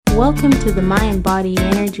Welcome to the Mind Body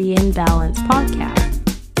Energy Imbalance podcast.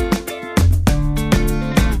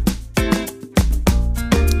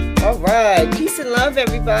 All right, peace and love,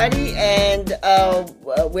 everybody, and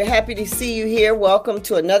we're happy to see you here. Welcome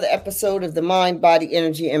to another episode of the Mind Body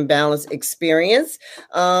Energy Imbalance Experience.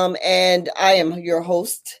 And I am your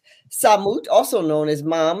host, Samut, also known as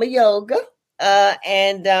Mama Yoga.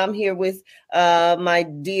 And I'm here with my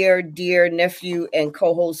dear nephew and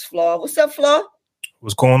co-host, Flaw. What's up, Flaw?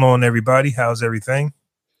 What's going on, everybody? How's everything?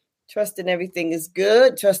 Trusting everything is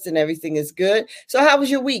good. So how was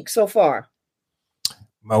your week so far?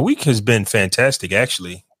 My week has been fantastic,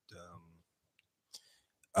 actually.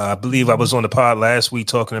 I believe I was on the pod last week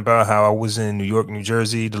talking about how I was in New York, New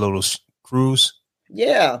Jersey, the little cruise.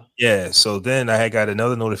 Yeah. So then I had got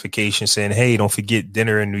another notification saying, hey, don't forget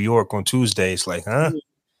dinner in New York on Tuesday. It's like, huh?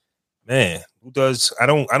 Man, who does? I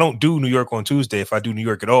don't do New York on Tuesday if I do New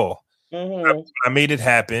York at all. Mm-hmm. I made it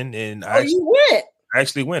happen, and you went. I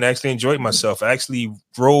actually enjoyed myself. I actually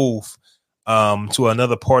drove to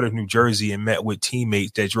another part of New Jersey and met with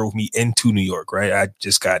teammates that drove me into New York. Right,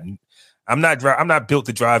 I'm not built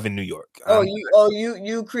to drive in New York.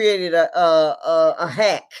 You created a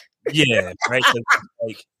hack. Yeah, right.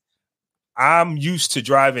 Like I'm used to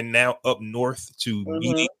driving now up north to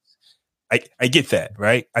meetings. I get that,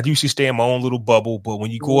 right? I usually stay in my own little bubble, but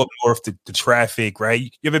when you go up north to the traffic, right?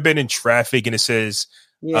 You ever been in traffic and it says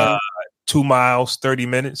 2 miles, 30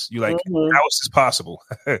 minutes? You're like, how is this possible?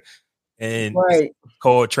 And it's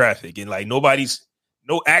called traffic. And like no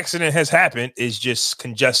accident has happened. It's just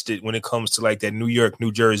congested when it comes to like that New York,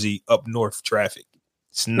 New Jersey, up north traffic.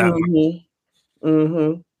 It's not.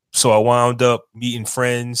 So I wound up meeting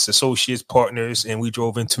friends, associates, partners, and we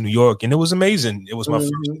drove into New York, and it was amazing. It was my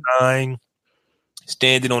first time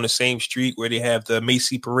standing on the same street where they have the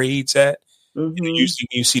Macy parades at. And usually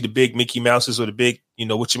you see the big Mickey Mouses or the big,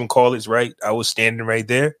 what you call it, right? I was standing right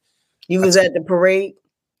there. You was at the parade?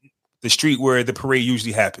 The street where the parade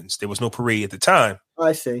usually happens. There was no parade at the time.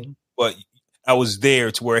 I see. But I was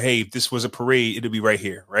there to where, hey, if this was a parade, it'll be right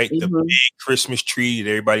here, right? The big Christmas tree that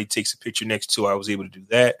everybody takes a picture next to. I was able to do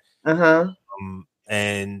that.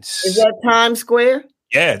 And is that Times Square?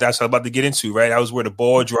 Yeah, that's what I'm about to get into, right? I was where the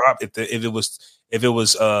ball dropped. If it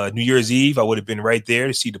was New Year's Eve, I would have been right there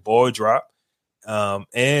to see the ball drop. And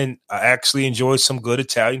I actually enjoyed some good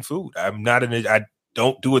Italian food. I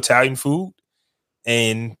don't do Italian food,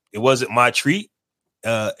 and it wasn't my treat.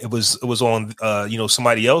 It was on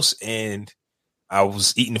somebody else, and I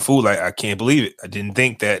was eating the food like I can't believe it. I didn't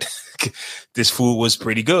think that this food was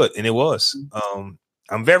pretty good, and it was.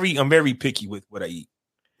 I'm very picky with what I eat,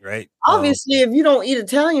 right? Obviously, if you don't eat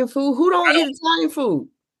Italian food, who don't eat Italian food?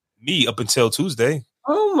 Me, up until Tuesday.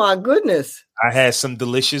 Oh my goodness. I had some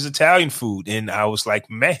delicious Italian food, and I was like,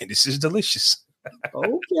 man, this is delicious.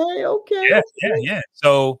 Okay. Yeah.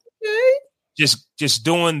 So just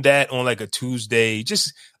doing that on like a Tuesday,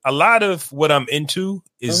 just a lot of what I'm into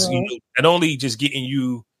is, not only just getting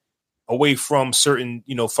you away from certain,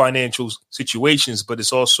 financial situations, but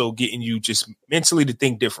it's also getting you just mentally to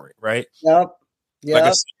think different, right? Yep. Like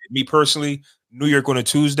I said, me personally, New York on a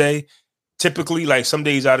Tuesday, typically like some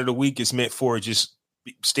days out of the week is meant for just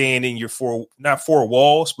staying in your not four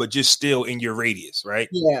walls, but just still in your radius, right?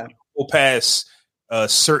 Yeah. We'll pass a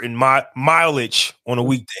certain mileage on a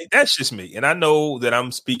weekday. That's just me. And I know that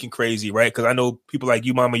I'm speaking crazy, right? Because I know people like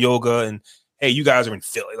you, Mama Yoga, and hey, you guys are in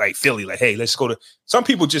Philly, like, hey, let's go to, some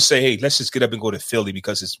people just say, hey, let's just get up and go to Philly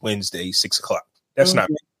because it's Wednesday, 6:00. That's not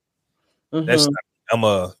me. That's not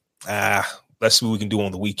me. Let's see what we can do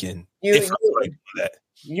on the weekend.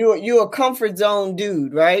 You're a comfort zone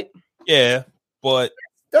dude, right? Yeah, but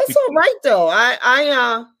that's all right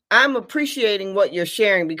though. I'm appreciating what you're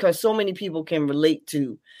sharing because so many people can relate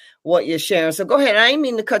to what you're sharing. So go ahead. I ain't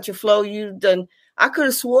mean to cut your flow. I could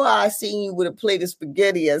have swore I seen you with a plate of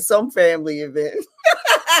spaghetti at some family event.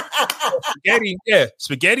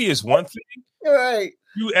 Spaghetti is one thing. Right.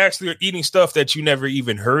 You actually are eating stuff that you never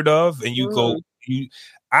even heard of, and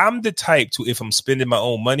I'm the type to, if I'm spending my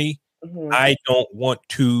own money, I don't want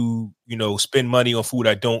to, spend money on food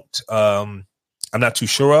I'm not too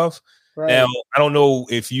sure of. Right. Now, I don't know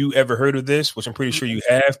if you ever heard of this, which I'm pretty sure you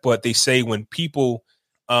have, but they say when people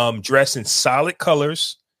dress in solid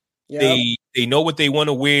colors, they know what they want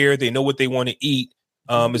to wear, they know what they want to eat.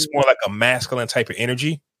 It's more like a masculine type of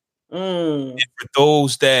energy. And for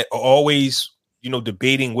those that are always,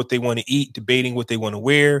 debating what they want to eat, debating what they want to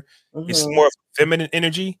wear, it's more of a feminine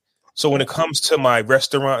energy. So when it comes to my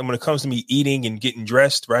restaurant, when it comes to me eating and getting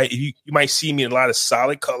dressed, right, you might see me in a lot of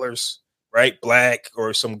solid colors, right? Black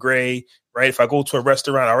or some gray, right? If I go to a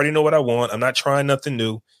restaurant, I already know what I want. I'm not trying nothing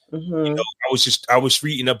new. I was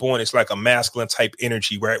reading up on it's like a masculine type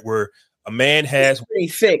energy, right? Where a man has pretty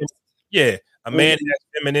fixed. Yeah. A man has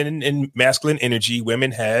feminine and masculine energy.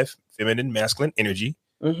 Women have feminine, masculine energy.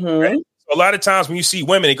 Right? So a lot of times when you see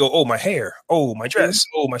women, they go, "Oh, my hair. Oh, my dress.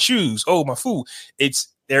 Oh, my shoes. Oh, my food."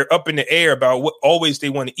 They're up in the air about what always they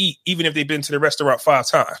want to eat, even if they've been to the restaurant 5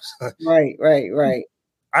 times. Right.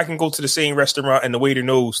 I can go to the same restaurant and the waiter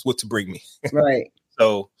knows what to bring me. Right.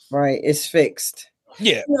 So it's fixed.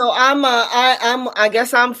 Yeah. I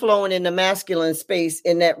guess I'm flowing in the masculine space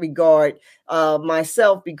in that regard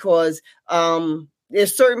myself, because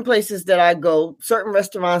there's certain places that I go, certain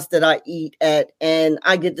restaurants that I eat at, and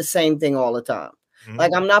I get the same thing all the time.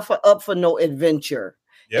 Like I'm not up for no adventure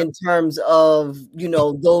in terms of,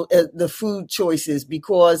 the food choices,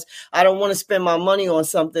 because I don't want to spend my money on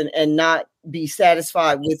something and not be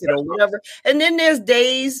satisfied with it or whatever. And then there's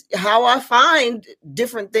days how I find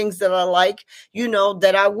different things that I like,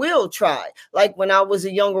 that I will try. Like when I was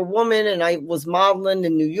a younger woman and I was modeling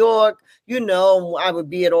in New York, I would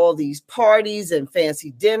be at all these parties and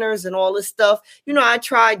fancy dinners and all this stuff. I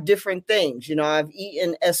tried different things. I've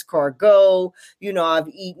eaten escargot, I've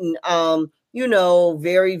eaten,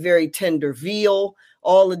 very, very tender veal,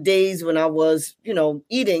 all the days when I was,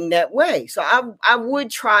 eating that way. So I would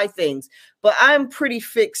try things, but I'm pretty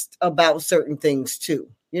fixed about certain things too,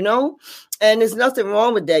 and there's nothing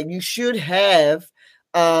wrong with that. You should have,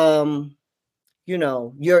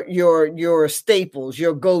 your staples,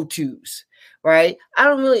 your go-tos, right? I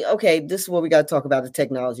don't really, this is what we got to talk about, the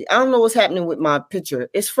technology. I don't know what's happening with my picture.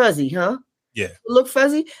 It's fuzzy, huh? Yeah. Look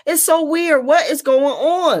fuzzy. It's so weird. What is going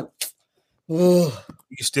on? You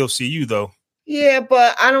can still see you though. Yeah,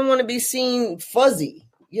 but I don't want to be seen fuzzy,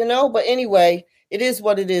 but anyway, it is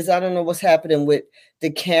what it is. I don't know what's happening with the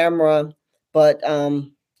camera, but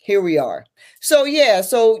here we are. So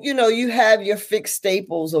you have your fixed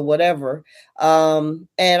staples or whatever. And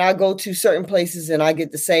I go to certain places and I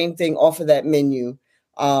get the same thing off of that menu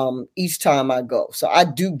each time I go. So I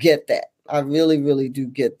do get that. I really, really do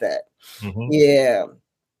get that. Yeah.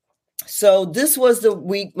 So this was the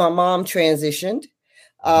week my mom transitioned.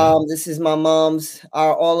 This is my mom's,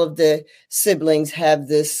 all of the siblings have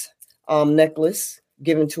this necklace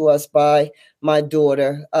given to us by my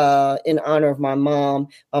daughter in honor of my mom.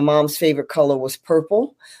 My mom's favorite color was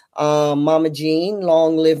purple. Mama Jean,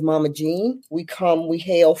 long live Mama Jean. We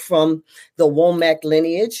hail from the Womack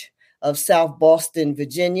lineage of South Boston,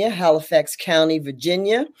 Virginia, Halifax County,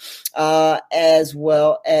 Virginia, as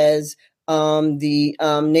well as the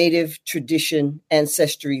native tradition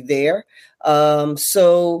ancestry there.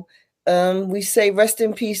 So we say rest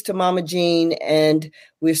in peace to Mama Jean, and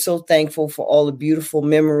we're so thankful for all the beautiful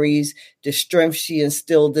memories, the strength she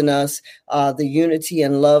instilled in us, the unity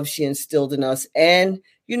and love she instilled in us, and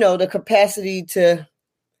the capacity to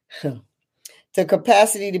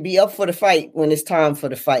be up for the fight when it's time for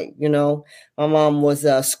the fight. My mom was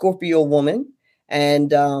a Scorpio woman.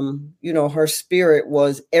 And, her spirit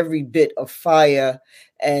was every bit of fire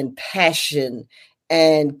and passion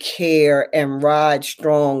and care, and ride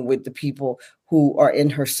strong with the people who are in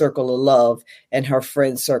her circle of love and her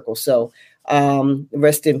friend circle. So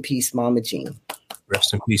rest in peace, Mama Jean.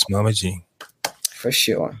 Rest in peace, Mama Jean. For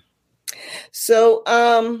sure. So,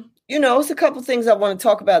 it's a couple things I want to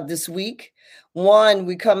talk about this week. One,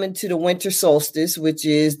 we come into the winter solstice, which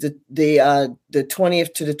is the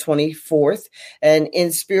 20th to the 24th. And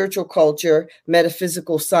in spiritual culture,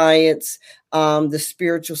 metaphysical science, the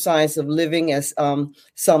spiritual science of living, as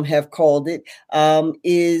some have called it,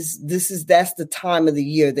 that's the time of the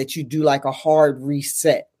year that you do like a hard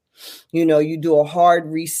reset. You do a hard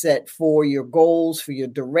reset for your goals, for your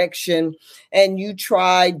direction, and you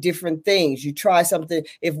try different things. You try something.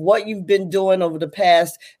 If what you've been doing over the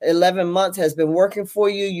past 11 months has been working for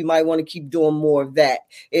you, you might want to keep doing more of that.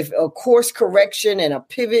 If a course correction and a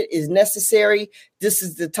pivot is necessary, this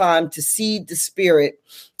is the time to seed the spirit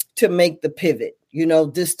to make the pivot,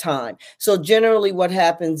 this time. So generally what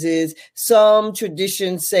happens is some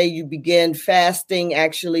traditions say you begin fasting,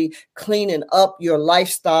 actually cleaning up your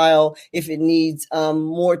lifestyle. If it needs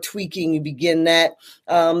more tweaking, you begin that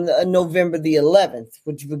November the 11th,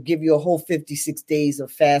 which will give you a whole 56 days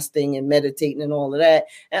of fasting and meditating and all of that.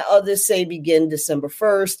 And others say begin December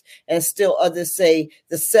 1st, and still others say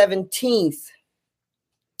the 17th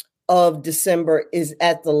of December is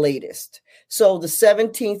at the latest. So the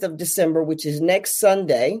 17th of December, which is next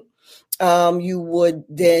Sunday, You would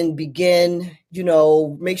then begin,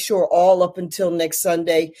 make sure all up until next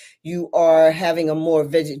Sunday, you are having a more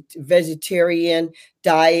vegetarian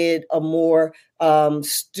diet, a more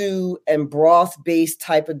stew and broth based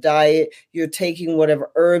type of diet. You're taking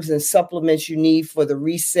whatever herbs and supplements you need for the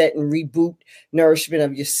reset and reboot nourishment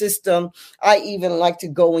of your system. I even like to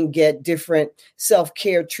go and get different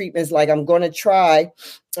self-care treatments. Like I'm going to try,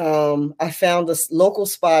 I found a local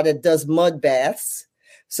spa that does mud baths.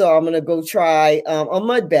 So I'm going to go try a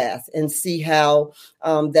mud bath and see how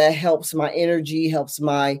that helps my energy, helps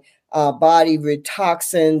my body rid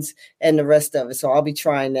toxins and the rest of it. So I'll be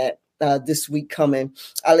trying that this week coming.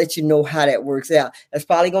 I'll let you know how that works out. That's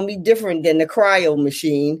probably going to be different than the cryo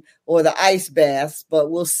machine or the ice baths, but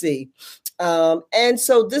we'll see. And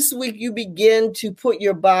so this week you begin to put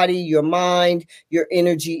your body, your mind, your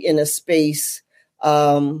energy in a space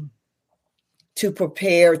to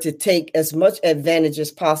prepare to take as much advantage as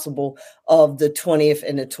possible of the 20th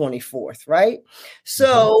and the 24th, right?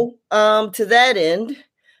 So to that end,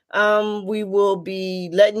 we will be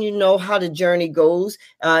letting you know how the journey goes.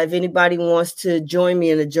 If anybody wants to join me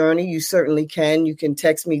in the journey, you certainly can. You can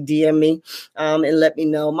text me, DM me, and let me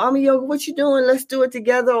know, Mama Yoga, what you doing? Let's do it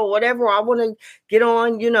together or whatever. I want to get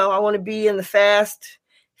on, I want to be in the fast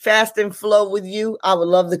and flow with you. I would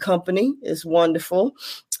love the company. It's wonderful.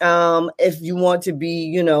 If you want to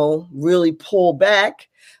be, really pull back,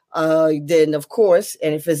 then of course,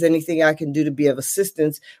 and if there's anything I can do to be of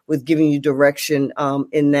assistance with giving you direction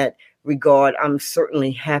in that regard, I'm certainly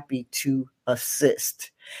happy to assist.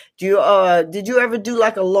 Did you ever do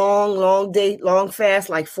like a long fast,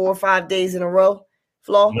 like 4 or 5 days in a row,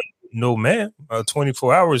 Flo? No, man.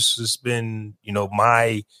 24 hours has been,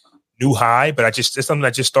 my new high, but it's something I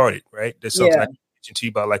just started, right? That's something I mentioned to you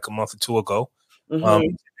about like a month or two ago.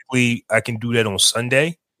 Typically I can do that on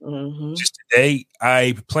Sunday. Just today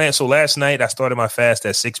I planned. So last night I started my fast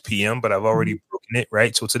at 6 p.m., but I've already broken it,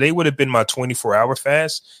 right? So today would have been my 24-hour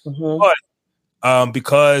fast. But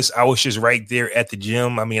because I was just right there at the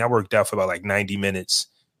gym, I worked out for about like 90 minutes.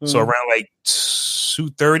 So around like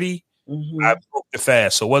 2:30, I broke the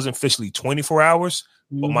fast. So it wasn't officially 24 hours,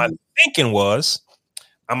 but my thinking was,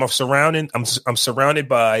 I'm surrounded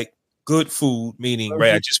by good food, meaning,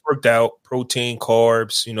 right, I just worked out, protein,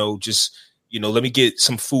 carbs, let me get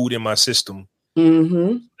some food in my system.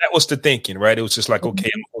 That was the thinking, right? It was just like, okay,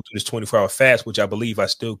 I'm going to do this 24-hour fast, which I believe I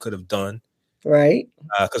still could have done. Right.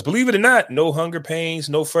 Because believe it or not, no hunger pains,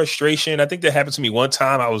 no frustration. I think that happened to me one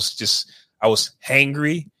time. I was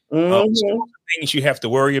hangry. So the things you have to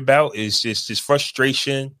worry about is just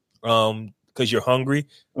frustration because you're hungry.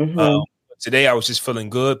 Today I was just feeling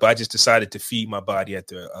good, but I just decided to feed my body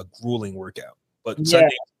after a grueling workout. But Sunday,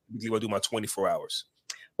 I'll do my 24 hours.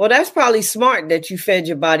 Well, that's probably smart that you fed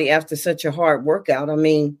your body after such a hard workout. That's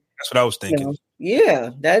what I was thinking.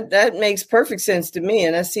 That makes perfect sense to me.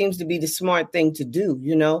 And that seems to be the smart thing to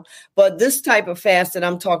do, But this type of fast that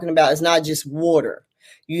I'm talking about is not just water,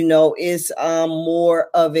 it's more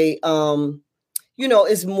of a,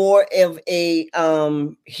 it's more of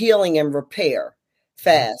a healing and repair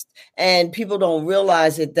fast. And people don't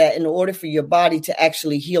realize it, that in order for your body to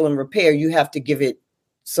actually heal and repair, you have to give it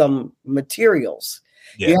some materials.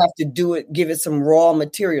 You have to give it some raw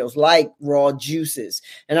materials like raw juices.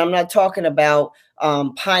 And I'm not talking about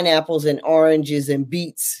pineapples and oranges and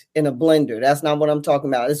beets in a blender. That's not what I'm talking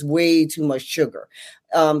about. It's way too much sugar.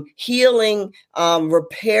 Healing,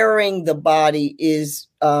 repairing the body is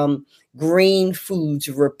green foods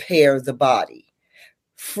repair the body.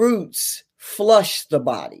 Fruits flush the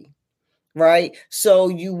body, right? So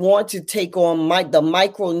you want to take on the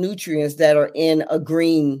micronutrients that are in a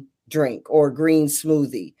green drink or a green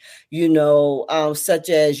smoothie, such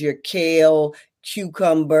as your kale,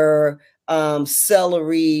 cucumber,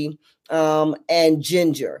 celery, and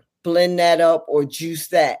ginger. Blend that up or juice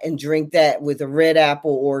that and drink that with a red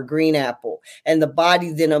apple or a green apple. And the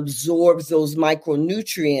body then absorbs those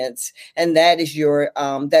micronutrients. And that is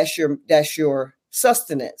that's your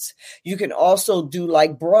sustenance. You can also do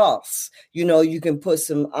like broths. You can put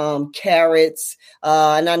some carrots.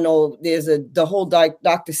 And I know there's the whole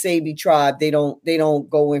Dr. Sebi tribe. They don't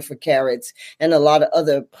go in for carrots and a lot of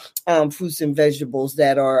other fruits and vegetables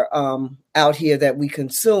that are out here that we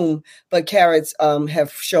consume. But carrots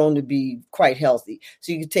have shown to be quite healthy.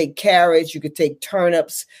 So you could take carrots, you could take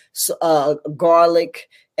turnips, garlic,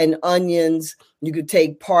 and onions. You could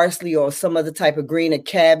take parsley or some other type of green, a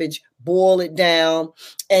cabbage, boil it down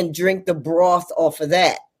and drink the broth off of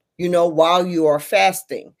that, while you are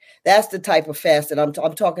fasting. That's the type of fast that I'm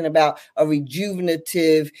talking about, a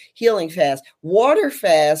rejuvenative healing fast. Water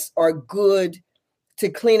fasts are good to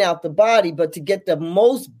clean out the body, but to get the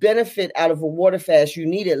most benefit out of a water fast, you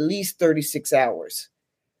need at least 36 hours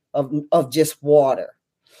of just water,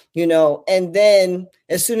 and then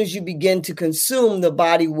as soon as you begin to consume, the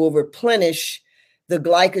body will replenish the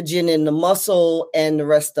glycogen in the muscle and the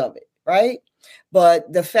rest of it, right?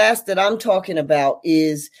 But the fast that I'm talking about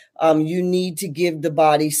is you need to give the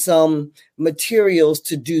body some materials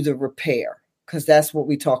to do the repair, because that's what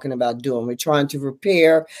we're talking about doing. We're trying to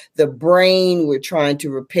repair the brain. We're trying to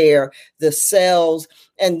repair the cells.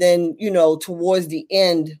 And then, towards the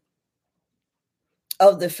end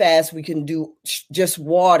of the fast, we can do just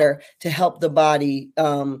water to help the body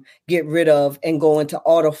get rid of and go into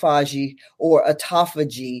autophagy or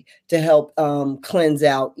autophagy to help cleanse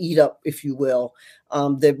out, eat up, if you will,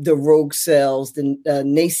 the rogue cells, the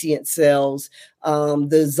nascent cells,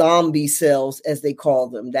 the zombie cells, as they call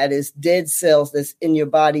them. That is dead cells that's in your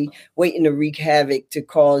body waiting to wreak havoc to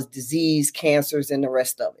cause disease, cancers, and the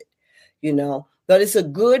rest of it, But it's a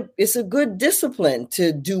good discipline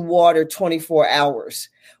to do water 24 hours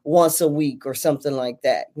once a week or something like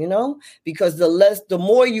that, because the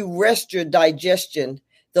more you rest your digestion,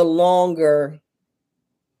 the longer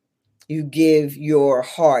you give your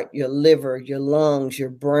heart, your liver, your lungs, your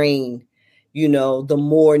brain, the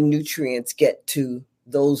more nutrients get to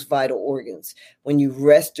those vital organs. When you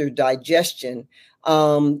rest your digestion,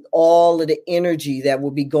 all of the energy that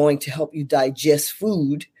will be going to help you digest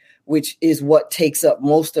food, which is what takes up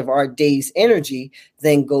most of our day's energy,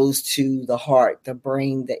 then goes to the heart, the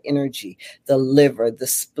brain, the energy, the liver, the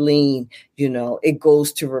spleen, it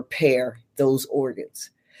goes to repair those organs.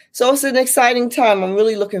 So it's an exciting time. I'm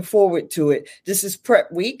really looking forward to it. This is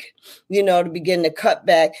prep week, to begin to cut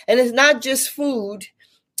back. And it's not just food.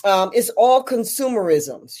 It's all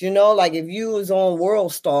consumerisms, like if you was on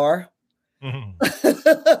World Star,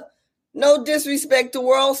 no disrespect to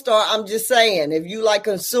World Star. I'm just saying, if you like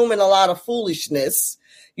consuming a lot of foolishness,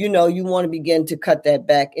 you want to begin to cut that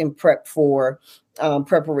back and prep for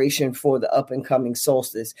preparation for the up and coming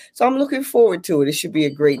solstice. So I'm looking forward to it. It should be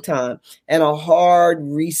a great time and a hard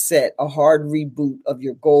reset, a hard reboot of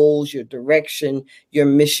your goals, your direction, your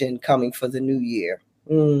mission coming for the new year.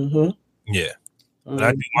 Mm-hmm. Yeah. When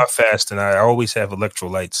I do my fast, and I always have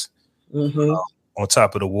electrolytes on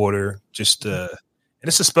top of the water, and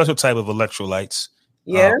it's a special type of electrolytes.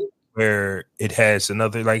 Yeah. Where it has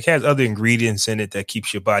other ingredients in it that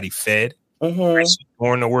keeps your body fed. Right? So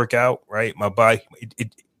during the workout, right? My body,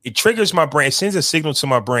 it triggers my brain. It sends a signal to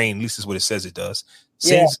my brain. At least is what it says it does.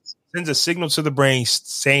 Sends a signal to the brain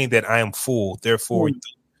saying that I am full. Therefore,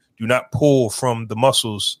 do not pull from the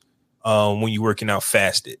muscles when you're working out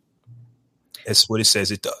fasted. That's what it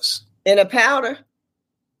says it does. In a powder?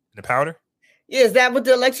 In a powder? Yeah, is that what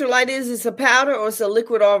the electrolyte is? It's a powder or it's a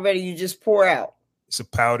liquid already you just pour out? It's a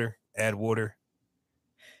powder. Add water.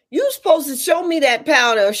 You're supposed to show me that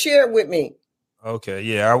powder or share it with me. Okay,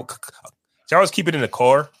 yeah. I always keep it in the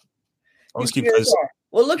car.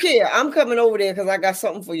 Well, look here. I'm coming over there because I got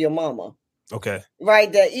something for your mama. Okay.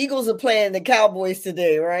 Right, the Eagles are playing the Cowboys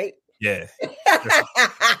today, right? Yeah.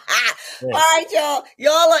 All right, y'all.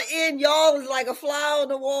 Y'all are in. Y'all is like a fly on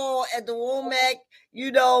the wall at the Womack,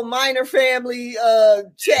 minor family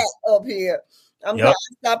chat up here. I'm going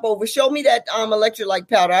to stop over. Show me that electrolyte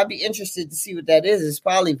powder. I'd be interested to see what that is. It's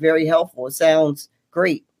probably very helpful. It sounds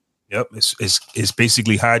great. Yep. It's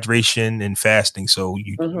basically hydration and fasting. So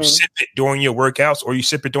you sip it during your workouts or you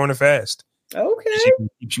sip it during the fast. Okay.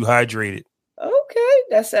 It keeps you hydrated. Okay.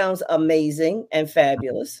 That sounds amazing and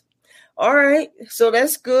fabulous. All right. So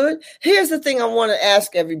that's good. Here's the thing I want to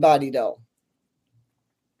ask everybody, though.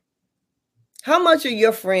 How much are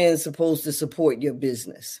your friends supposed to support your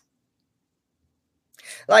business?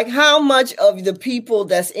 Like how much of the people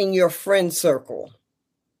that's in your friend circle,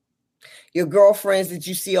 your girlfriends that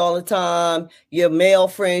you see all the time, your male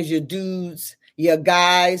friends, your dudes, your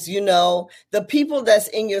guys, the people that's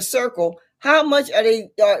in your circle, how much are they,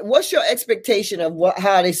 what's your expectation of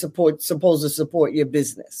how they supposed to support your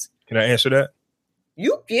business? Can I answer that? We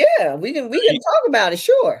can talk about it.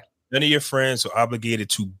 Sure. None of your friends are obligated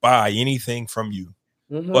to buy anything from you,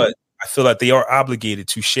 but I feel like they are obligated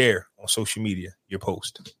to share on social media your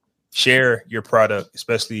post, share your product,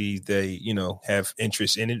 especially if they, have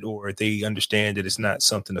interest in it or they understand that it's not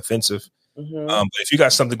something offensive. But if you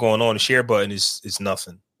got something going on, the share button is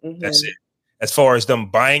nothing. That's it. As far as them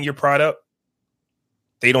buying your product,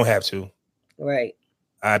 they don't have to. Right.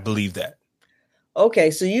 I believe that. Okay.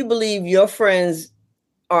 So you believe your friends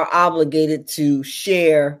are obligated to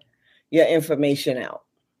share your information out?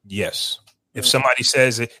 Yes. If somebody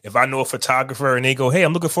says, if I know a photographer and they go, hey,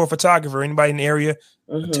 I'm looking for a photographer, anybody in the area,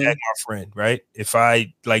 tag my friend, right? If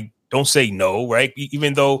I don't say no, right?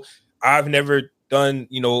 Even though I've never done,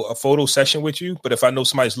 a photo session with you, but if I know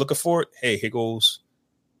somebody's looking for it, hey, here goes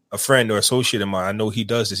a friend or associate of mine. I know he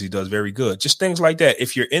does this. He does very good. Just things like that.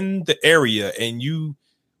 If you're in the area and you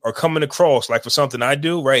are coming across like for something I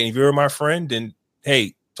do, right? And if you're my friend, then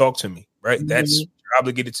hey, talk to me, right? Mm-hmm. That's what you're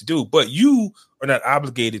obligated to do. But you are not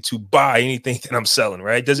obligated to buy anything that I'm selling,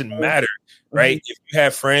 right? It doesn't matter, right? Mm-hmm. If you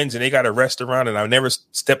have friends and they got a restaurant and I've never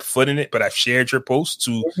stepped foot in it, but I've shared your post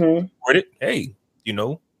to support it, hey,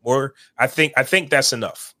 or I think that's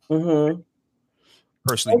enough. Mm-hmm.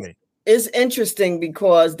 Personally, me. It's interesting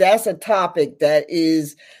because that's a topic that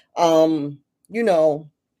is,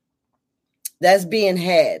 that's being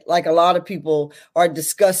had. Like a lot of people are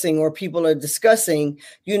discussing,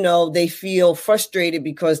 they feel frustrated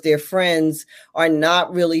because their friends are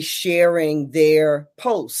not really sharing their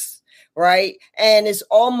posts, right? And it's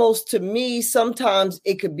almost, to me, sometimes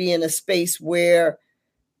it could be in a space where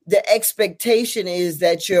the expectation is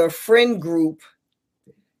that your friend group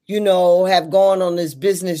have gone on this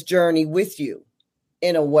business journey with you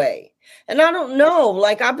in a way. And I don't know,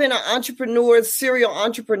 like I've been an serial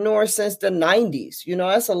entrepreneur since the 90s.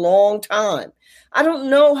 That's a long time. I don't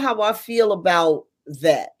know how I feel about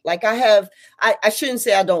that. Like I shouldn't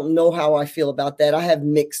say I don't know how I feel about that. I have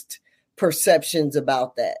mixed perceptions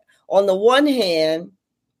about that. On the one hand,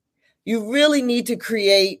 you really need to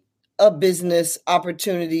create a business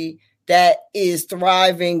opportunity that is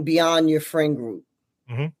thriving beyond your friend group.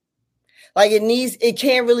 Mm-hmm. Like it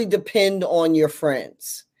can't really depend on your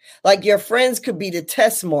friends. Like your friends could be the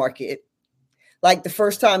test market. Like the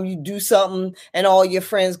first time you do something and all your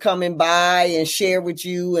friends coming by and share with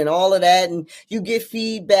you and all of that, and you get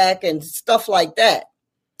feedback and stuff like that.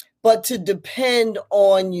 But to depend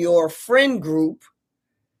on your friend group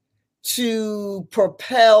to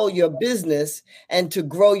propel your business and to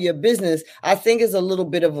grow your business, I think is a little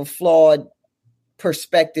bit of a flawed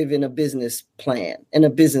perspective in a business plan, in a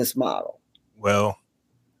business model. Well,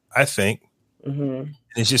 I think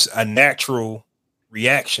it's just a natural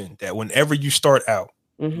reaction that whenever you start out,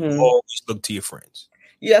 you always look to your friends.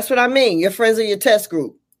 Yeah, that's what I mean. Your friends are your test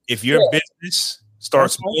group. If your business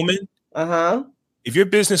starts booming, if your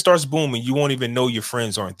business starts booming, you won't even know your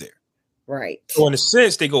friends aren't there. Right. So in a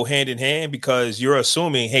sense, they go hand in hand because you're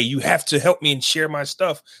assuming, hey, you have to help me and share my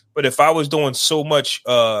stuff. But if I was doing so much,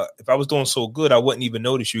 if I was doing so good, I wouldn't even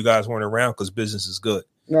notice you guys weren't around because business is good.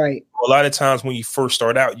 Right. A lot of times when you first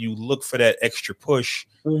start out, you look for that extra push,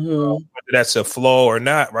 whether that's a flaw or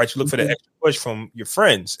not, right? You look for that extra push from your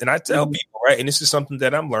friends. And I tell people, right, and this is something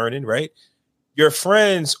that I'm learning, right? Your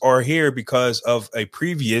friends are here because of a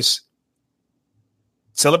previous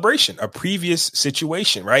celebration, a previous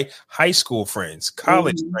situation, right? High school friends,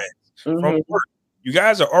 college friends, from work. You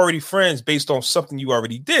guys are already friends based on something you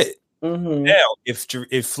already did. Now,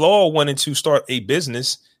 if Flaw wanted to start a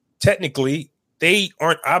business, technically, they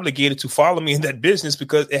aren't obligated to follow me in that business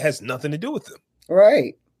because it has nothing to do with them.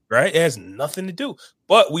 Right. Right. It has nothing to do.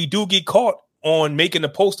 But we do get caught on making a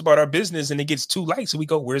post about our business and it gets 2 likes and we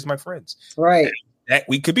go, where's my friends? Right. And that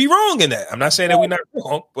we could be wrong in that. I'm not saying that we're not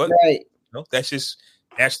wrong, but that's just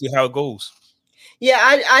actually how it goes. Yeah,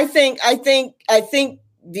 I think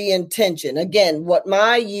the intention, again, what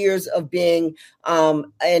my years of being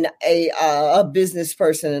a business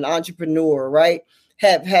person, an entrepreneur, right,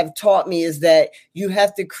 have taught me is that you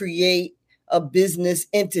have to create a business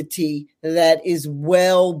entity that is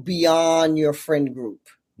well beyond your friend group.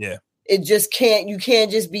 Yeah. You can't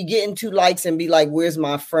just be getting 2 likes and be like, where's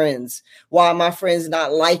my friends? Why are my friends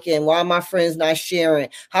not liking? Why are my friends not sharing?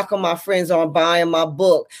 How come my friends aren't buying my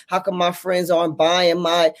book? How come my friends aren't buying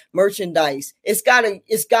my merchandise? It's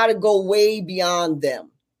gotta go way beyond them.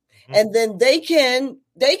 And then they can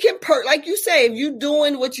like you say, if you're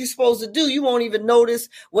doing what you're supposed to do, you won't even notice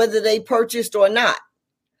whether they purchased or not,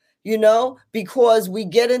 because we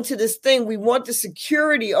get into this thing. We want the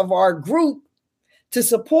security of our group to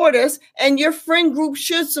support us, and your friend group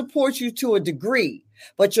should support you to a degree,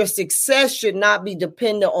 but your success should not be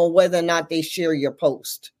dependent on whether or not they share your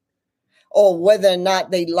post or whether or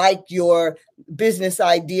not they like your business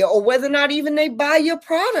idea or whether or not even they buy your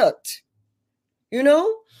product.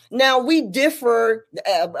 Now we differ,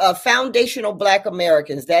 foundational Black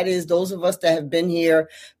Americans, that is those of us that have been here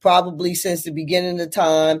probably since the beginning of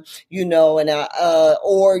time, been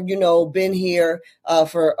here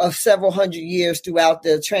for several hundred years throughout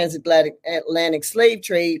the transatlantic slave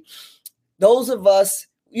trade. Those of us,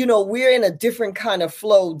 we're in a different kind of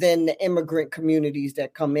flow than the immigrant communities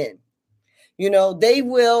that come in. They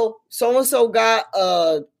will, so-and-so got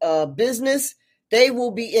a business, they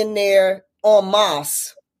will be in there en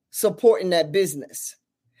masse supporting that business.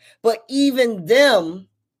 But even them,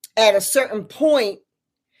 at a certain point,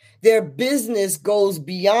 their business goes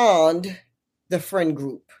beyond the friend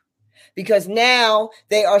group. Because now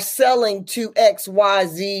they are selling to X, Y,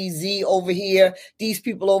 Z over here, these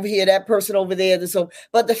people over here, that person over there.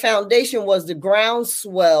 But the foundation was the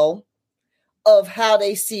groundswell of how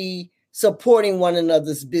they see supporting one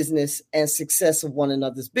another's business and success of one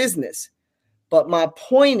another's business. But my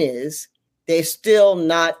point is, they're still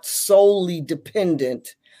not solely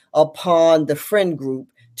dependent upon the friend group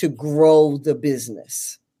to grow the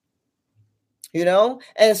business.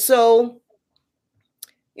 And so,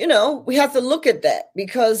 we have to look at that,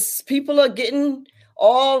 because people are getting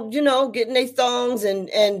getting their thongs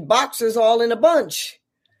and boxers all in a bunch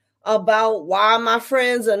about why my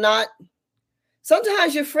friends are not.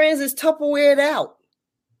 Sometimes your friends is Tupperwared out,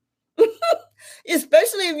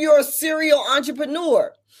 especially if you're a serial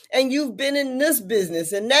entrepreneur and you've been in this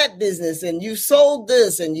business and that business and you sold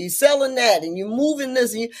this and you selling that and you're moving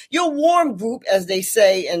this. And your warm group, as they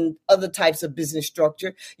say in other types of business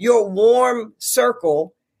structure, your warm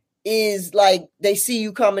circle is like they see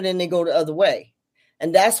you coming and they go the other way.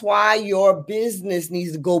 And that's why your business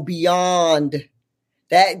needs to go beyond.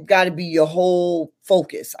 That got to be your whole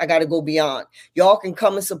focus. I got to go beyond. Y'all can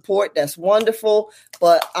come and support. That's wonderful.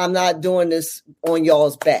 But I'm not doing this on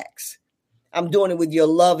y'all's backs. I'm doing it with your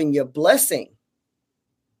love and your blessing.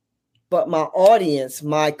 But my audience,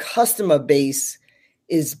 my customer base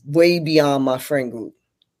is way beyond my friend group.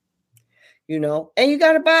 And you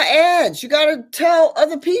got to buy ads. You got to tell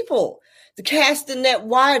other people to cast the net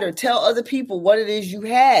wider, tell other people what it is you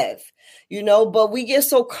have, but we get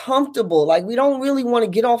so comfortable. Like, we don't really want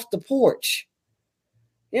to get off the porch.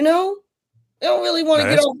 We don't really want to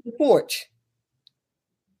get off the porch.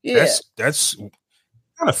 Yeah. That's kind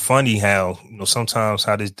of funny how, sometimes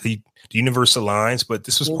how the universe aligns, but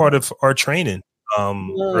this was part of our training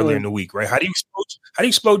earlier in the week, right? How do you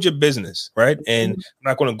explode your business, right? And I'm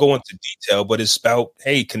not going to go into detail, but it's about,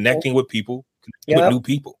 hey, connecting with people, with new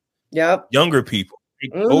people, younger people,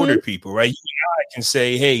 older people, right? You and I can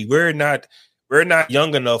say, hey, we're not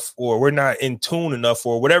young enough, or we're not in tune enough,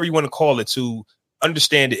 or whatever you want to call it, to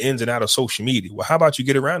understand the ins and outs of social media. Well, how about you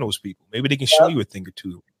get around those people? Maybe they can show you a thing or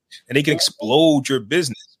two, and they can explode your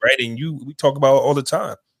business, right? And we talk about it all the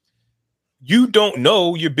time. You don't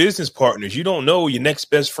know your business partners. You don't know your next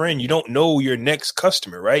best friend. You don't know your next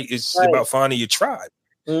customer, right? It's about finding your tribe.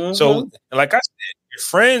 So, like I said, your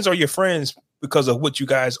friends are your friends because of what you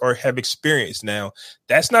guys have experienced. Now,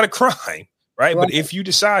 that's not a crime, right? But if you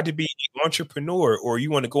decide to be an entrepreneur, or you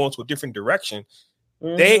want to go into a different direction,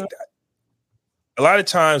 a lot of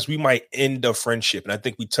times we might end a friendship. And I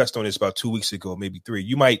think we touched on this about 2 weeks ago, maybe 3.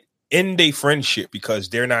 You might end a friendship because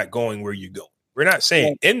they're not going where you're going. We're not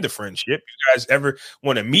saying end the friendship. You guys ever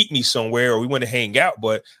want to meet me somewhere, or we want to hang out,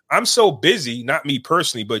 but I'm so busy, not me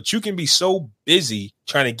personally, but you can be so busy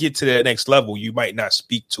trying to get to that next level. You might not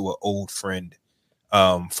speak to an old friend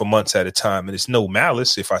for months at a time. And it's no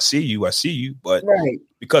malice. If I see you, I see you. But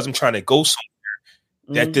because I'm trying to go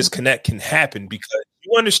somewhere, that disconnect can happen, because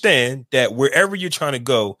you understand that wherever you're trying to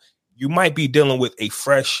go, you might be dealing with a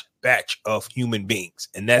fresh batch of human beings.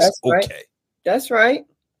 And that's okay. That's right.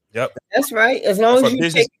 Yep. That's right. As long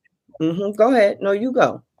as you go ahead. No, you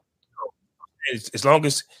go. As long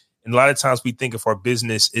as, and a lot of times we think if our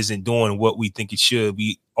business isn't doing what we think it should,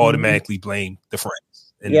 we automatically blame the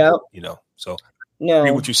friends. And, so I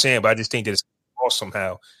agree what you're saying, but I just think that it's awesome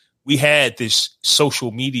how we had this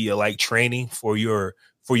social media like training for your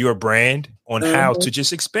brand on how to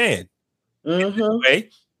just expand.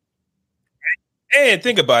 Right? And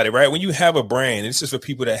think about it, right? When you have a brand, this is for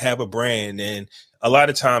people that have a brand, and a lot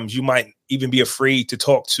of times you might even be afraid to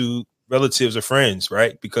talk to relatives or friends,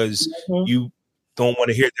 right? Because you don't want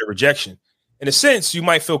to hear their rejection. In a sense, you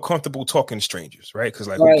might feel comfortable talking to strangers, right? Because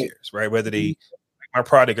who cares, right? Whether they like my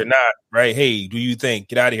product or not, right? Hey, do you think,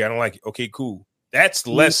 get out of here, I don't like it. Okay, cool. That's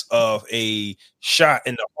less of a shot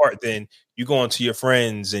in the heart than you going to your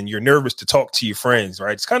friends and you're nervous to talk to your friends,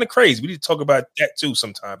 right? It's kind of crazy. We need to talk about that too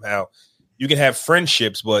sometime, how you can have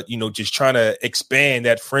friendships, but, just trying to expand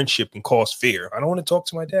that friendship can cause fear. I don't want to talk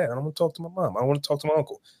to my dad. I don't want to talk to my mom. I don't want to talk to my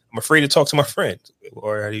uncle. I'm afraid to talk to my friends.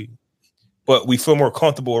 But we feel more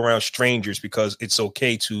comfortable around strangers because it's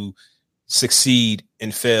okay to succeed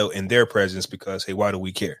and fail in their presence because, hey, why do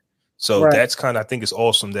we care? So that's kind of, I think it's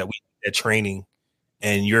awesome that we had training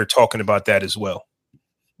and you're talking about that as well.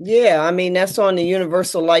 Yeah. I mean, that's on the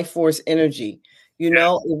universal life force energy. It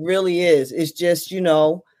really is. It's just,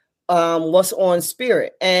 what's on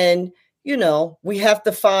spirit. And, we have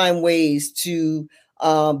to find ways to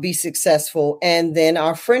be successful. And then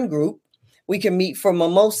our friend group, we can meet for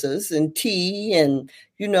mimosas and tea and,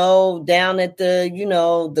 down at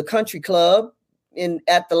the country club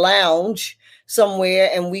at the lounge somewhere,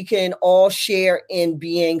 and we can all share in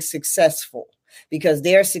being successful because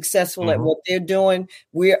they're successful at what they're doing.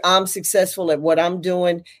 I'm successful at what I'm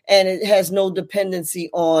doing, and it has no dependency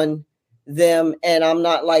on them. And I'm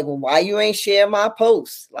not like, well, why you ain't share my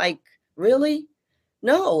posts? Like, really?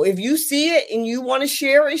 No, if you see it and you want to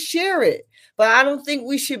share it, share it. But I don't think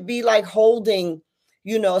we should be like holding,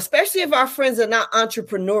 especially if our friends are not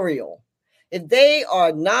entrepreneurial. If they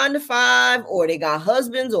are 9 to 5 or they got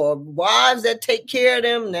husbands or wives that take care of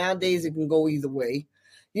them, nowadays it can go either way.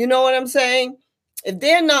 You know what I'm saying? If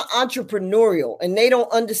they're not entrepreneurial and they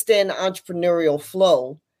don't understand the entrepreneurial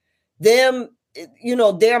flow, their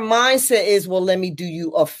mindset is, well, let me do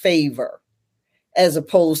you a favor, as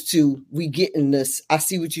opposed to we getting this. I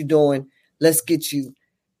see what you're doing. Let's get you.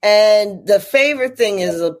 And the favor thing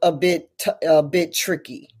is a bit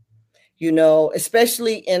tricky.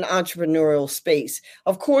 Especially in entrepreneurial space.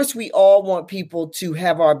 Of course, we all want people to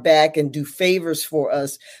have our back and do favors for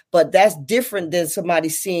us, but that's different than somebody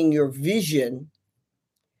seeing your vision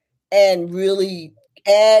and really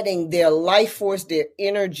adding their life force, their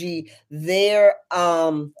energy, their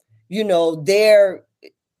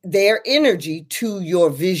energy to your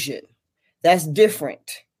vision. That's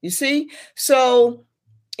different. You see? So,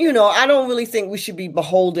 I don't really think we should be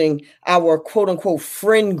beholding our quote unquote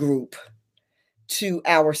friend group to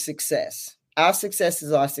our success. Our success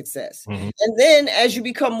is our success. And then as you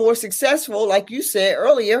become more successful, like you said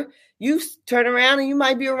earlier, you turn around and you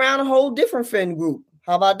might be around a whole different friend group.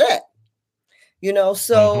 How about that?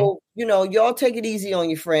 Y'all take it easy on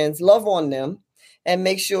your friends, love on them, and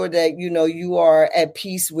make sure that, you are at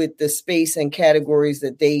peace with the space and categories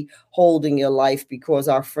that they hold in your life, because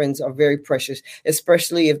our friends are very precious,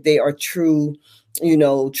 especially if they are true,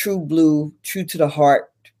 true blue, true to the heart.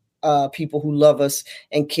 People who love us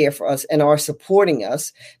and care for us and are supporting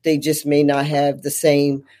us. They just may not have the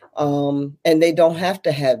same, and they don't have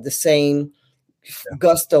to have the same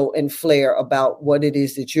gusto and flair about what it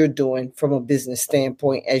is that you're doing from a business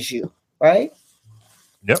standpoint as you, right?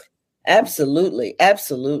 Yep. Absolutely.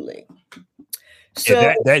 Absolutely. So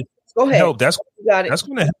that go ahead. Help. That's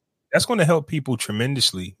going to help people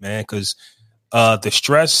tremendously, man, because the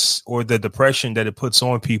stress or the depression that it puts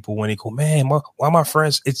on people when they go, man, why my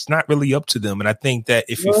friends? It's not really up to them. And I think that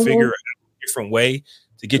if you figure out a different way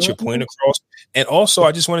to get your point across, and also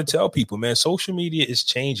I just want to tell people, man, social media is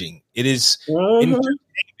changing. It is entertainment.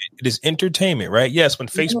 It is entertainment, right? Yes, when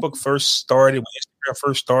Facebook first started, when Instagram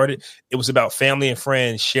first started, it was about family and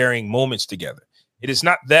friends sharing moments together. It is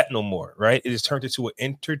not that no more, right? It has turned into an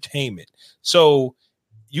entertainment. So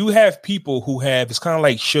you have people who have, it's kind of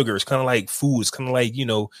like sugar. It's kind of like food. It's kind of like,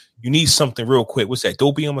 you need something real quick. What's that?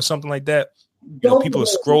 Dopium or something like that? People are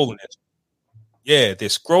scrolling it. Yeah, they're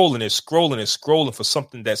scrolling for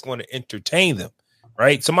something that's going to entertain them,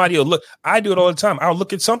 right? Somebody will look. I do it all the time. I'll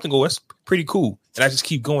look at something, go, that's pretty cool. And I just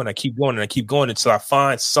keep going. I keep going and I keep going until I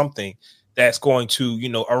find something that's going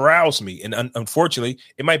to, arouse me. And unfortunately,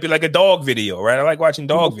 it might be like a dog video, right? I like watching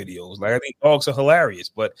dog videos. Like, I think dogs are hilarious,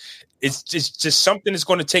 but it's just something that's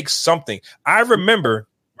going to take something. I remember,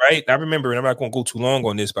 and I'm not going to go too long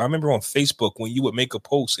on this, but I remember on Facebook when you would make a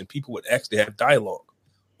post and people would actually have dialogue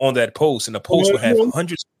on that post, and the post would have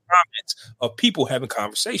hundreds of comments of people having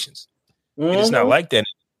conversations. It is not like that,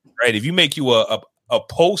 right? If you make you a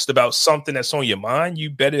post about something that's on your mind, you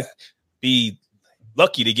better be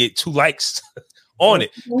lucky to get 2 likes on it,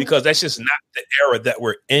 because that's just not the era that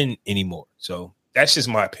we're in anymore. So that's just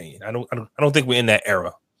my opinion. I don't think we're in that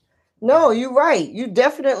era. No, you're right. You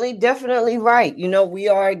definitely right. We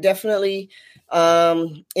are definitely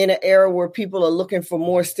in an era where people are looking for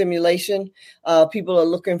more stimulation. People are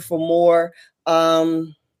looking for more,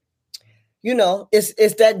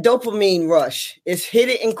 it's that dopamine rush. It's hit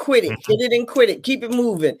it and quit it, hit it and quit it. Keep it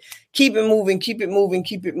moving, keep it moving, keep it moving,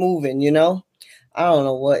 keep it moving, I don't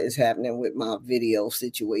know what is happening with my video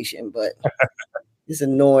situation, but it's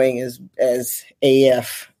annoying as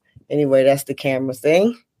AF. Anyway, that's the camera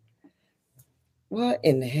thing. What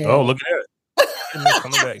in the hell? Oh, look at that.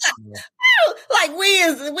 Coming back. Like we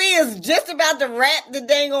is just about to wrap the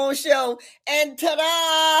dang on show, and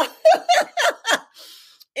ta-da!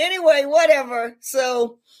 Anyway, whatever.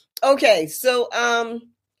 So, okay. So,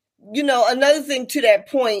 another thing to that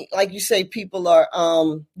point, like you say, people are,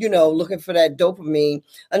 looking for that dopamine.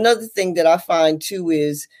 Another thing that I find too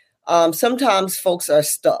is sometimes folks are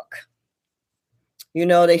stuck.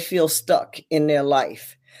 They feel stuck in their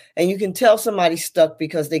life. And you can tell somebody's stuck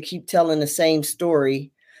because they keep telling the same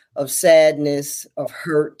story of sadness, of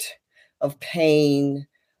hurt, of pain,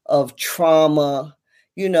 of trauma.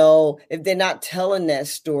 If they're not telling that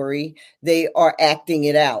story, they are acting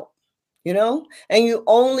it out, and you're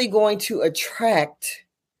only going to attract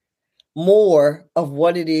more of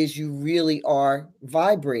what it is you really are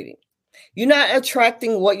vibrating. You're not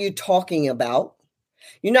attracting what you're talking about.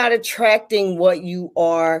 You're not attracting what you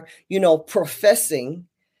are, professing.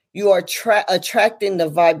 You are attracting the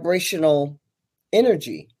vibrational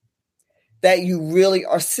energy that you really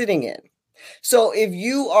are sitting in. So if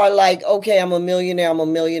you are like, okay, I'm a millionaire,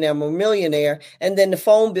 and then the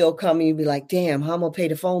phone bill comes and you be like, damn, how am I gonna pay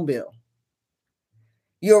the phone bill?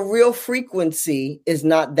 Your real frequency is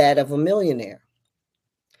not that of a millionaire.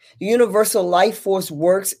 The universal life force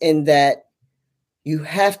works in that you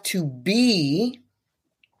have to be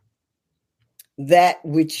that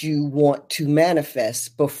which you want to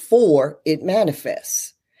manifest before it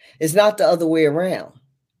manifests. It's not the other way around.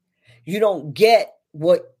 You don't get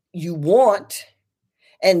what you want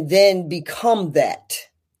and then become that.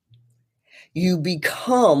 You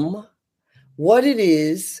become what it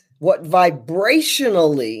is, what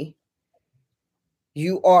vibrationally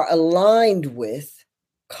you are aligned with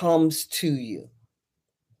comes to you.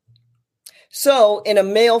 So in a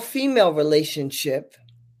male-female relationship,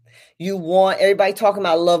 you want everybody talking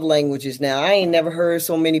about love languages now. I ain't never heard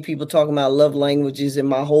so many people talking about love languages in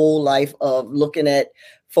my whole life of looking at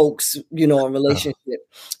folks, in relationship.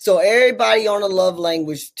 So everybody on a love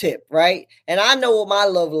language tip, right? And I know what my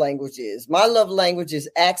love language is. My love language is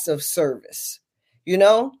acts of service.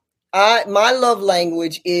 My love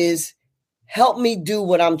language is help me do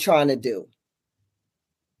what I'm trying to do.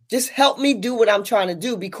 Just help me do what I'm trying to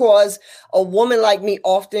do, because a woman like me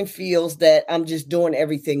often feels that I'm just doing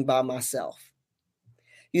everything by myself,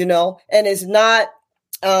 and it's not,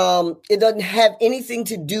 it doesn't have anything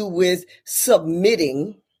to do with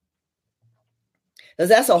submitting, because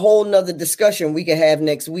that's a whole nother discussion we can have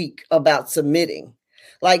next week about submitting,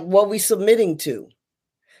 like what we submitting to,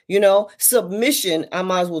 submission. I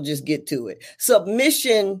might as well just get to it.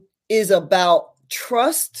 Submission is about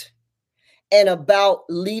trust and about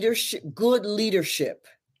leadership, good leadership.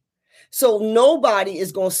 So nobody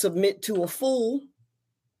is going to submit to a fool.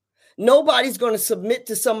 Nobody's going to submit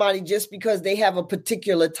to somebody just because they have a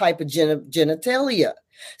particular type of genitalia.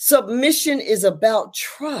 Submission is about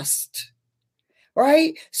trust,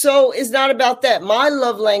 right? So it's not about that. My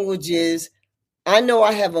love language is, I know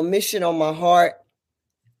I have a mission on my heart.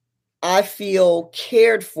 I feel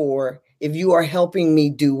cared for if you are helping me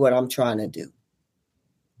do what I'm trying to do,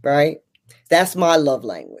 right? That's my love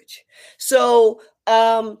language. So,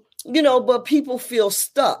 but people feel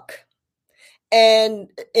stuck. And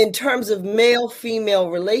in terms of male-female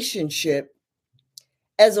relationship,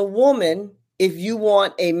 as a woman, if you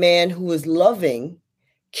want a man who is loving,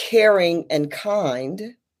 caring, and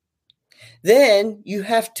kind, then you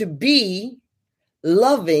have to be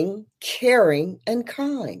loving, caring, and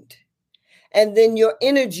kind. And then your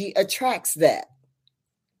energy attracts that.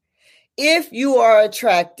 If you are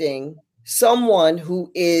attracting someone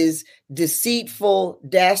who is deceitful,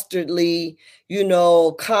 dastardly,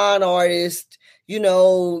 con artist, a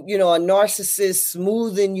narcissist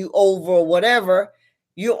smoothing you over or whatever,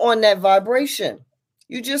 you're on that vibration.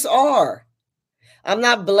 You just are. I'm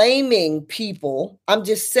not blaming people. I'm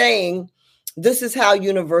just saying this is how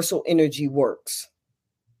universal energy works.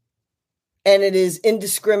 And it is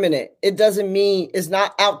indiscriminate. It doesn't mean it's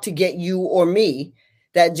not out to get you or me.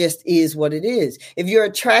 That just is what it is. If you're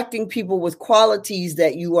attracting people with qualities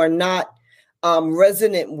that you are not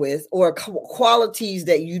resonant with, or qualities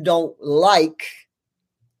that you don't like,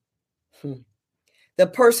 the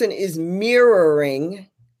person is mirroring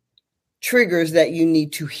triggers that you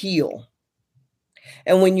need to heal.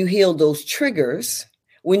 And when you heal those triggers,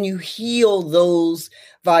 when you heal those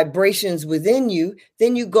vibrations within you,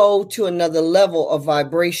 then you go to another level of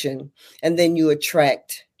vibration, and then you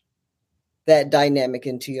attract that dynamic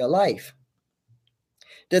into your life.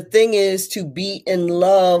 The thing is to be in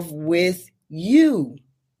love with you.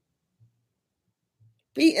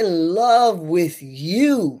 Be in love with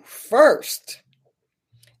you first.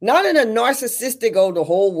 Not in a narcissistic, oh, the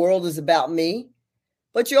whole world is about me,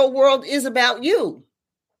 but your world is about you.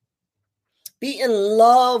 Be in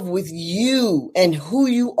love with you and who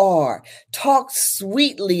you are. Talk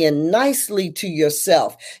sweetly and nicely to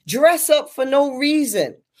yourself. Dress up for no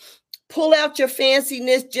reason. Pull out your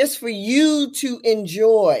fanciness just for you to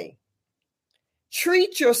enjoy.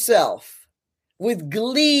 Treat yourself with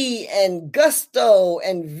glee and gusto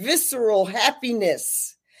and visceral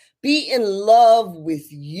happiness. Be in love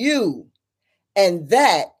with you. And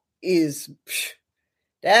that's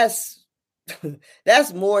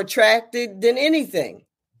more attractive than anything.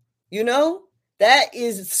 That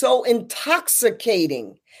is so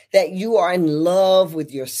intoxicating that you are in love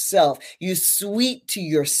with yourself. You're sweet to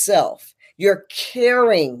yourself. You're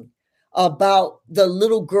caring about the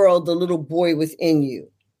little girl, the little boy within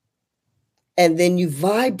you. And then you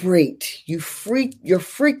vibrate, your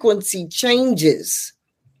frequency changes.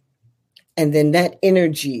 And then that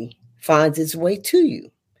energy finds its way to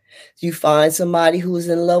you. You find somebody who is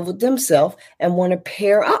in love with themselves and want to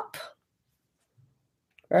pair up.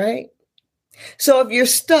 Right? So if you're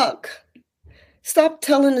stuck, stop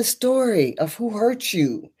telling the story of who hurt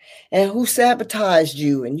you and who sabotaged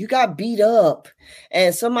you and you got beat up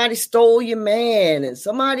and somebody stole your man and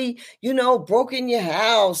somebody, broke in your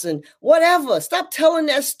house and whatever. Stop telling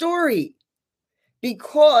that story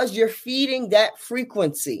because you're feeding that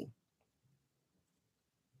frequency.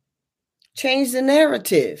 Change the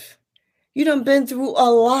narrative. You done been through a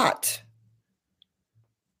lot.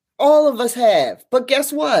 All of us have. But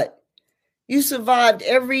guess what? You survived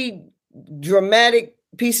every dramatic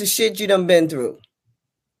piece of shit you done been through.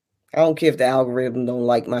 I don't care if the algorithm don't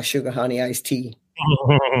like my sugar honey iced tea.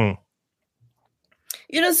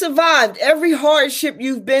 You done survived every hardship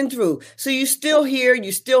you've been through. So you're still here.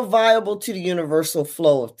 You're still viable to the universal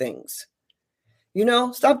flow of things.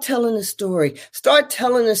 Stop telling the story. Start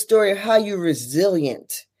telling the story of how you're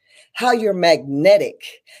resilient, how you're magnetic,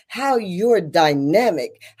 how you're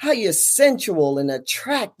dynamic, how you're sensual and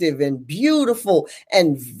attractive and beautiful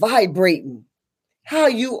and vibrating. How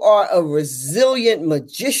you are a resilient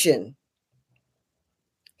magician.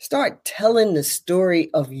 Start telling the story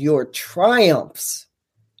of your triumphs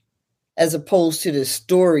as opposed to the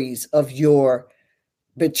stories of your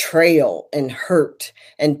betrayal and hurt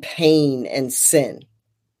and pain and sin.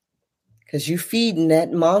 Because you're feeding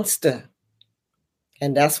that monster.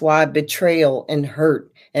 And that's why betrayal and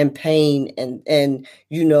hurt and pain and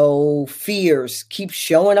fears keep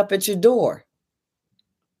showing up at your door.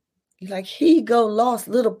 You're like, here you go, lost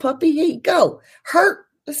little puppy. Here you go. Hurt.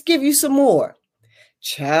 Let's give you some more.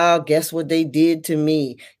 Child, guess what they did to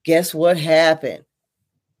me? Guess what happened?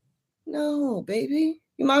 No, baby.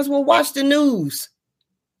 You might as well watch the news.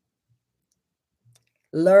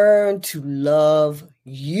 Learn to love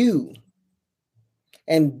you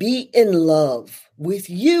and be in love with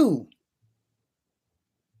you.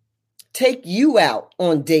 Take you out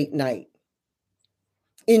on date night.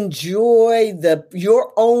 Enjoy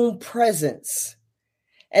your own presence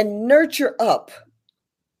and nurture up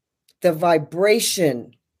the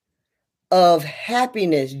vibration of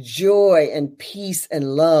happiness, joy, and peace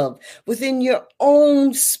and love within your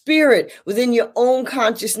own spirit, within your own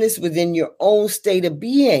consciousness, within your own state of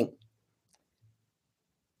being.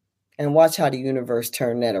 And watch how the universe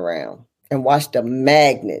turn that around and watch the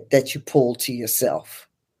magnet that you pull to yourself.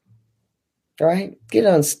 Right? Get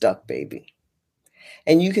unstuck, baby.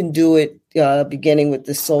 And you can do it beginning with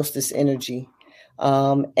the solstice energy.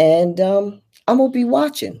 I'm going to be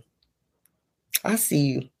watching. I see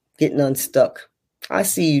you getting unstuck. I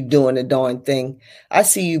see you doing the darn thing. I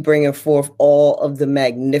see you bringing forth all of the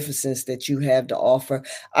magnificence that you have to offer.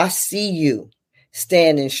 I see you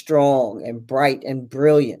standing strong and bright and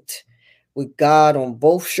brilliant with God on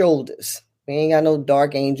both shoulders. We ain't got no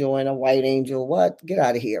dark angel and a white angel. What? Get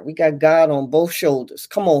out of here. We got God on both shoulders.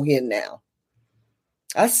 Come on here now.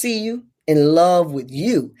 I see you in love with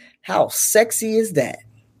you. How sexy is that?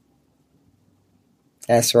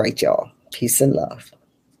 That's right, y'all. Peace and love.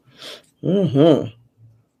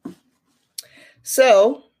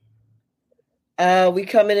 So, we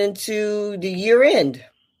coming into the year end.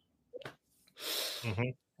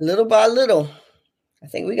 Little by little. I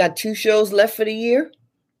think we got 2 shows left for the year.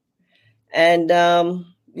 And,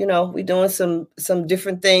 we're doing some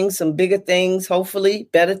different things, some bigger things, hopefully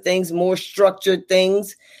better things, more structured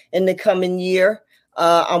things in the coming year.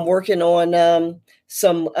 I'm working on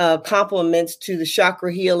some compliments to the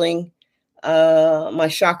chakra healing, my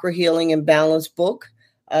chakra healing and balance book.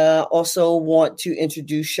 Also want to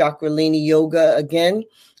introduce Chakralini yoga again.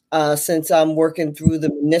 Since I'm working through the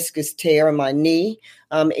meniscus tear in my knee,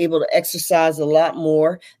 I'm able to exercise a lot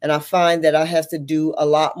more. And I find that I have to do a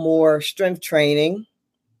lot more strength training,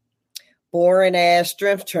 boring ass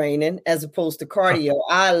strength training, as opposed to cardio.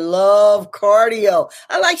 I love cardio.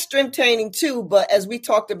 I like strength training too. But as we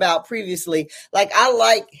talked about previously, I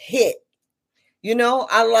like HIIT.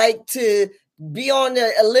 I like to be on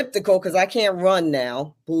the elliptical because I can't run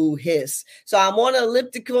now. Boo hiss. So I'm on the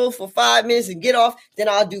elliptical for 5 minutes and get off. Then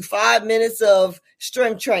I'll do 5 minutes of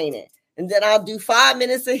strength training. And then I'll do 5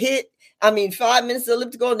 minutes of 5 minutes of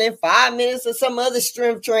elliptical and then 5 minutes of some other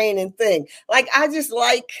strength training thing. I just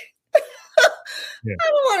I don't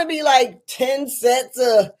want to be 10 sets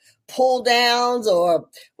of pull downs or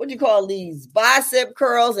what do you call these bicep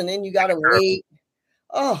curls, and then you got to wait.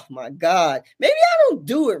 Oh my God. Maybe I don't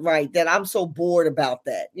do it right that I'm so bored about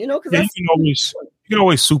that, because you can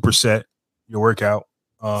always superset your workout.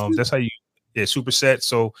 That's how you superset.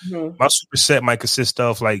 So my superset might consist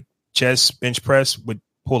of like chest bench press with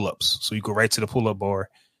pull-ups. So you go right to the pull-up bar.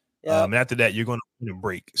 Yep. And after that, you're going to need a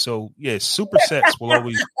break. So supersets will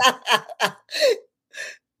always.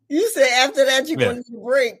 You say after that you're going to need a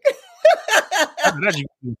break. After that, you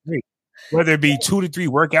need a break. Whether it be 2 to 3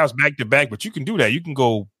 workouts back to back, but you can do that. You can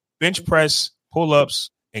go bench press,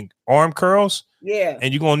 pull-ups, and arm curls. Yeah.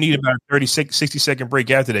 And you're going to need about a 60-second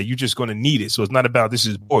break after that. You're just going to need it. So it's not about this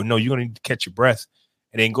is bored. No, you're going to need to catch your breath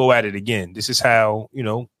and then go at it again. This is how,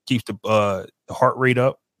 keep the heart rate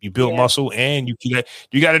up. You build muscle and you got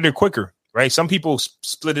to do quicker, right? Some people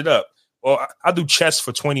split it up. Well, I'll do chest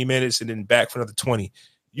for 20 minutes and then back for another 20.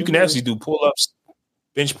 You can actually do pull-ups,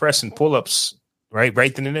 bench press and pull-ups, right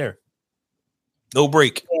then and there. No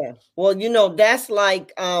break. Yeah. Well, that's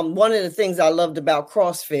like one of the things I loved about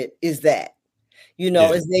CrossFit is that,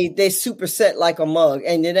 is they superset like a mug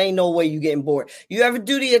and it ain't no way you getting bored. You ever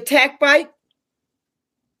do the attack bike?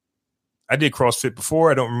 I did CrossFit before.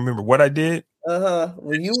 I don't remember what I did. Well,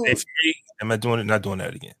 am I doing it? Not doing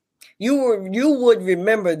that again. You would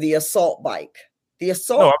remember the assault bike. The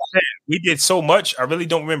assault. No, I'm saying we did so much. I really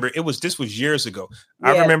don't remember. This was years ago.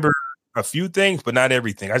 Yeah. I remember a few things, but not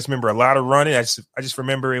everything. I just remember a lot of running. I just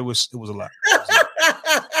remember it was a lot.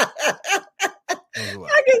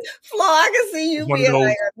 I can see you being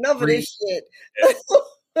like enough of this shit.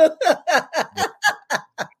 Yeah.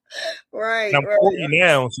 Right. And I'm 40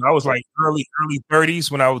 now, so I was like early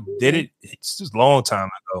 30s when I did it. It's just a long time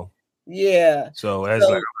ago. Yeah. So that's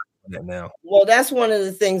like I'm that now. Well, that's one of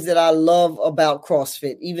the things that I love about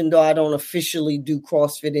CrossFit, even though I don't officially do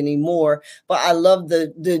CrossFit anymore. But I love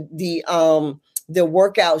the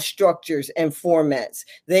workout structures and formats.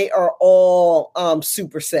 They are all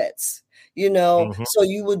supersets. So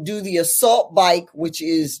you would do the assault bike, which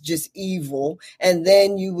is just evil, and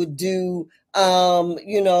then you would do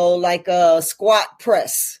like a squat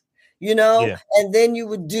press, and then you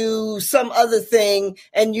would do some other thing,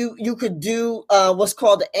 and you could do what's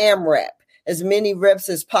called the AMRAP, as many reps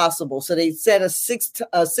as possible. So they set a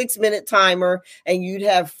 6-minute timer, and you'd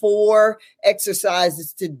have 4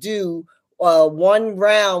 exercises to do. One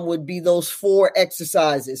round would be those 4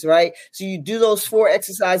 exercises, right? So you do those 4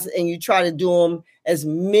 exercises and you try to do them as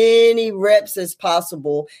many reps as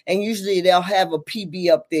possible. And usually they'll have a PB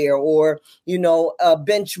up there or, a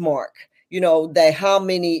benchmark, that how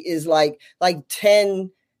many is like 10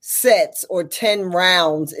 sets or 10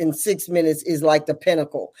 rounds in 6 minutes is like the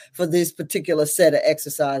pinnacle for this particular set of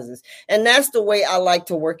exercises. And that's the way I like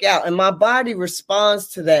to work out. And my body responds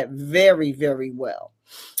to that very, very well.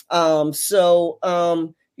 I will,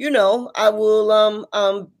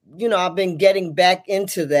 I've been getting back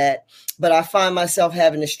into that, but I find myself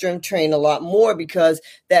having to strength train a lot more because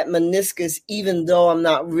that meniscus, even though I'm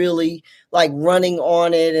not really like running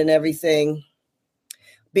on it and everything,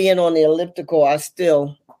 being on the elliptical, I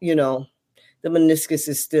still, the meniscus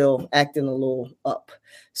is still acting a little up.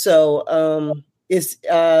 So, it's,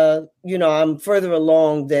 I'm further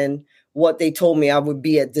along than what they told me I would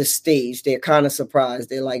be at this stage. They're kind of surprised.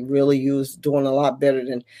 They're like, really, you was doing a lot better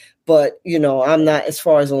than, but I'm not as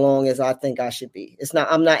far as along as I think I should be.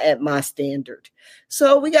 I'm not at my standard.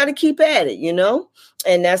 So we got to keep at it,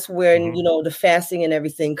 and that's where, the fasting and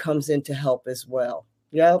everything comes in to help as well.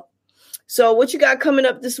 Yep. So what you got coming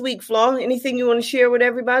up this week, Flaw? Anything you want to share with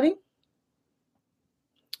everybody?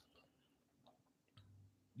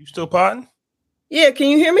 You still potting? Yeah. Can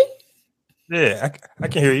you hear me? Yeah, I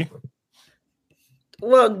can hear you.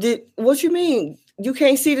 Well, what you mean? You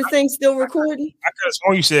can't see the thing still recording? I could have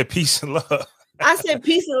sworn you said peace and love. I said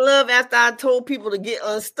peace and love after I told people to get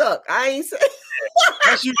unstuck. I ain't said.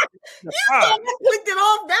 That's you. I clicked it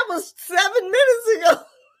off. That was 7 minutes ago.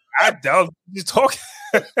 I was just talking.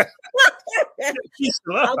 Peace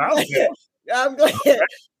and love.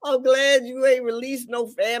 I'm glad you ain't released no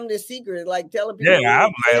family secret, like telling people. Yeah,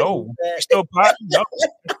 I'm like, you still potting? No,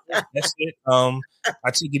 that's it. I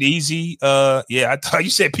took it easy. I thought you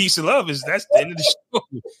said peace and love. That's the end of the show.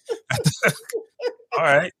 All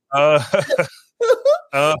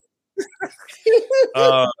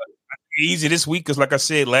right. Easy this week because, like I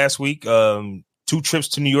said last week, 2 trips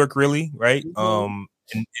to New York. Really, right? In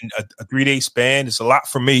a 3-day span. It's a lot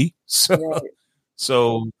for me. So. Right.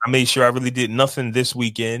 So I made sure I really did nothing this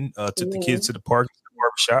weekend. Took the kids to the park, to the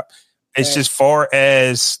barbershop. It's just far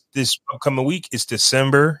as this upcoming week, it's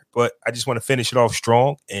December, but I just want to finish it off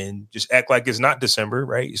strong and just act like it's not December,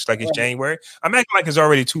 right? It's like it's January. I'm acting like it's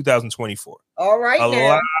already 2024. All right.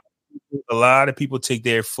 A lot of people take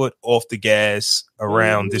their foot off the gas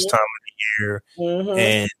around this time of the year.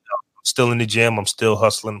 And I'm still in the gym. I'm still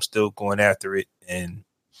hustling. I'm still going after it. And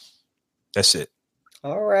that's it.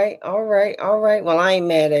 All right. Well, I ain't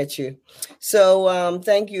mad at you. So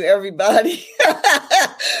thank you, everybody,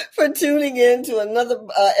 for tuning in to another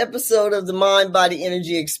episode of the Mind, Body,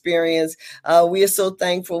 Energy Experience. We are so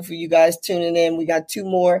thankful for you guys tuning in. We got 2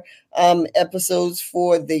 more episodes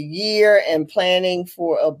for the year and planning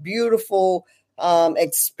for a beautiful,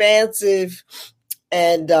 expansive,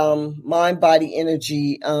 and mind, body,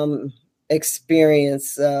 energy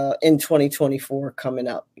experience in 2024 coming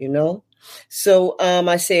up, So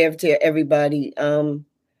I say to everybody,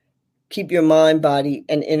 keep your mind, body,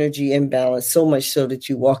 and energy in balance, so much so that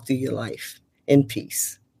you walk through your life in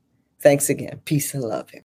peace. Thanks again. Peace and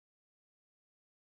love.